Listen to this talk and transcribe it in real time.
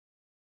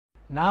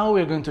Now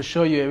we're going to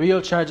show you a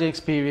real charging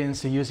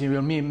experience using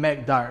Realme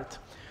MagDart.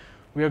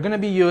 We are going to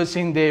be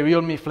using the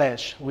Realme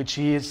Flash, which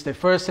is the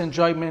first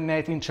Android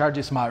magnetic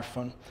charging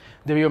smartphone.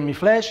 The Realme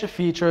Flash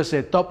features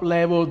a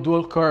top-level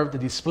dual-curved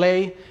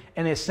display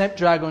and a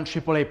Snapdragon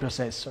AAA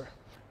processor.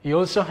 It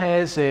also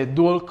has a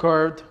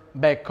dual-curved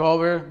back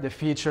cover that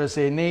features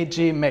an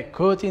AG matte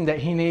coating that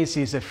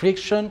enhances the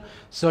friction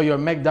so your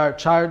MagDart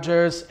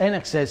chargers and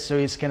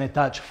accessories can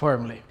attach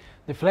firmly.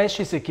 The Flash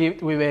is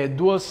equipped with a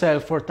dual-cell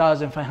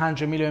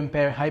 4500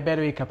 mAh high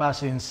battery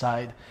capacity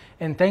inside,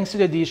 and thanks to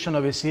the addition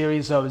of a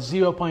series of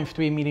 0.3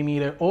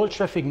 mm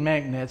ultra-thick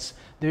magnets,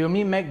 the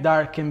Realme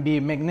MagDart can be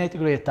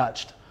magnetically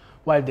attached,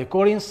 while the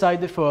core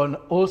inside the phone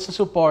also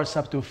supports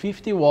up to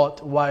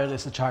 50-watt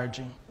wireless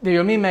charging. The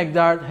Realme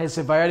MagDart has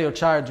a variety of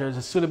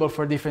chargers suitable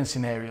for different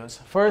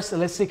scenarios. First,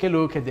 let's take a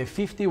look at the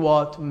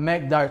 50-watt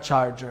MagDart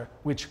charger,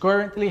 which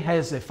currently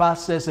has the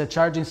fastest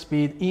charging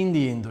speed in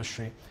the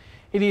industry.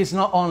 It is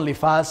not only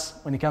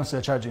fast when it comes to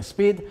the charging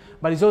speed,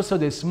 but it's also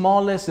the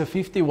smallest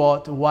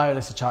 50-watt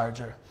wireless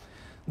charger.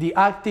 The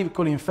active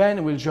cooling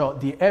fan will draw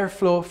the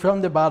airflow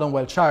from the bottom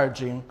while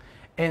charging,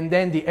 and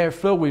then the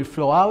airflow will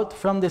flow out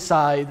from the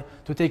side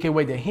to take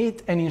away the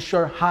heat and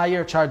ensure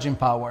higher charging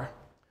power.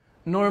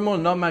 Normal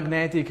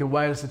non-magnetic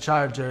wireless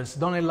chargers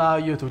don't allow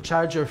you to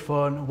charge your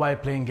phone while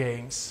playing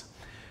games.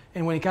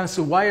 And when it comes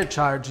to wire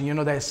charging, you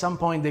know that at some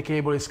point the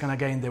cable is going to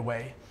get in the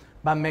way.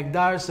 But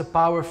MagDart's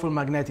powerful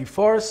magnetic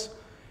force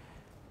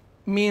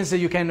means that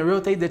you can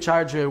rotate the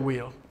charger at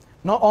will.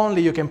 Not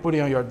only you can put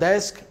it on your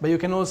desk, but you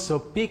can also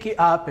pick it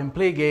up and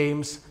play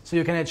games, so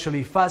you can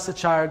actually fast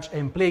charge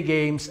and play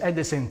games at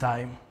the same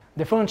time.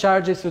 The phone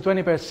charges to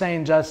 20%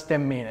 in just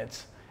 10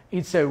 minutes.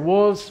 It's the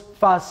world's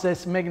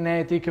fastest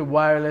magnetic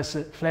wireless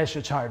flash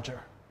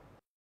charger.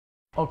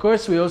 Of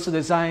course, we also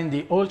designed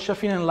the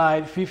ultra-thin and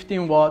light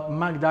 15-watt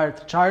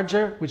MagDart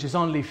charger, which is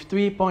only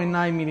 3.9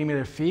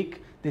 mm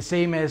thick, the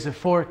same as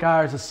 4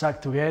 cars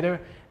stuck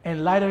together,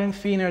 and lighter and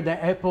thinner than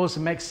Apple's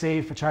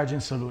MagSafe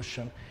charging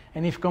solution.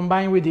 And if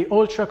combined with the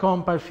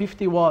ultra-compact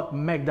 50-watt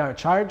MagDart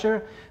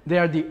charger, they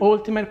are the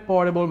ultimate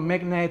portable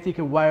magnetic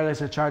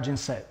wireless charging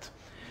set.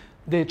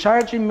 The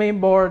charging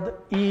mainboard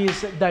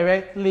is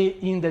directly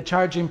in the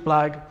charging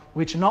plug,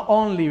 which not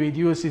only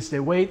reduces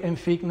the weight and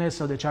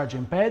thickness of the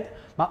charging pad,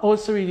 but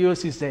also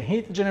reduces the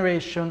heat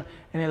generation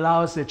and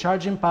allows the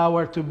charging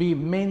power to be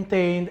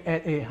maintained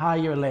at a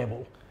higher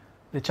level.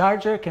 The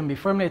charger can be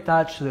firmly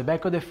attached to the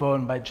back of the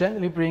phone by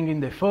gently bringing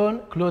the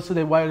phone close to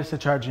the wireless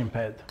charging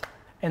pad.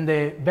 And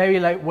the very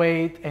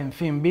lightweight and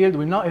thin build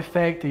will not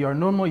affect your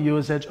normal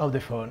usage of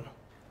the phone.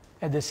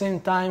 At the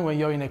same time, when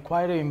you're in a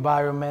quieter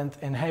environment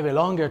and have a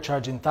longer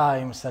charging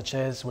time, such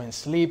as when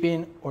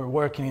sleeping or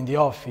working in the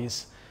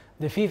office,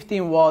 the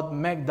 15-watt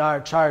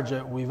MagDart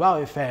charger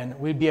without a fan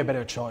will be a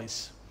better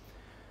choice.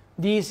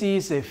 This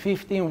is a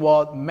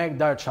 15-watt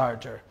MagDart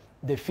charger,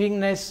 the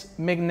thickness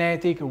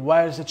magnetic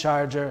wireless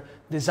charger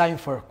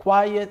designed for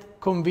quiet,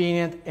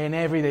 convenient, and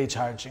everyday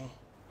charging.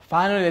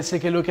 Finally, let's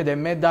take a look at the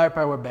MagDart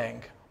power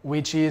bank,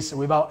 which is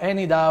without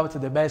any doubt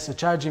the best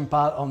charging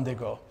pad on the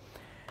go.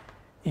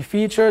 It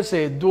features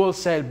a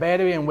dual-cell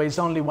battery and weighs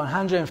only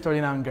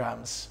 139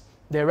 grams.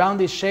 The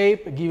rounded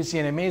shape gives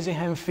you an amazing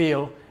hand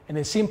feel, and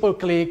a simple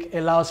click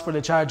allows for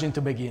the charging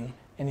to begin.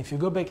 And if you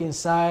go back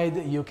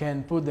inside, you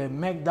can put the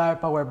MagDart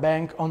power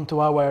bank onto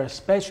our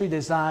specially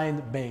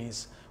designed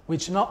base,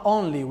 which not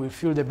only will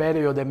fuel the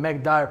battery of the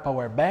MagDart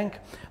power bank,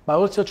 but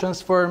also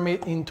transform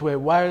it into a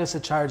wireless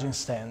charging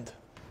stand.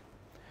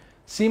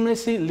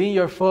 Seamlessly lean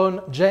your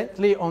phone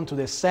gently onto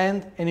the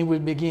stand and it will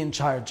begin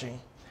charging,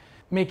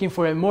 making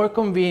for a more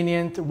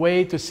convenient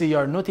way to see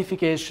your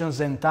notifications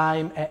and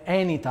time at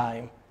any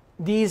time.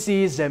 This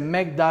is a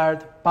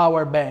MagDart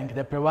power bank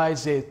that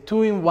provides a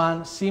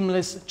 2-in-1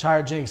 seamless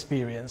charging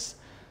experience.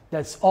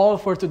 That's all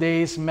for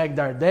today's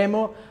MagDart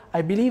demo.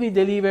 I believe it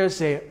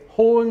delivers a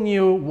whole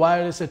new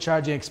wireless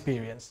charging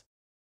experience.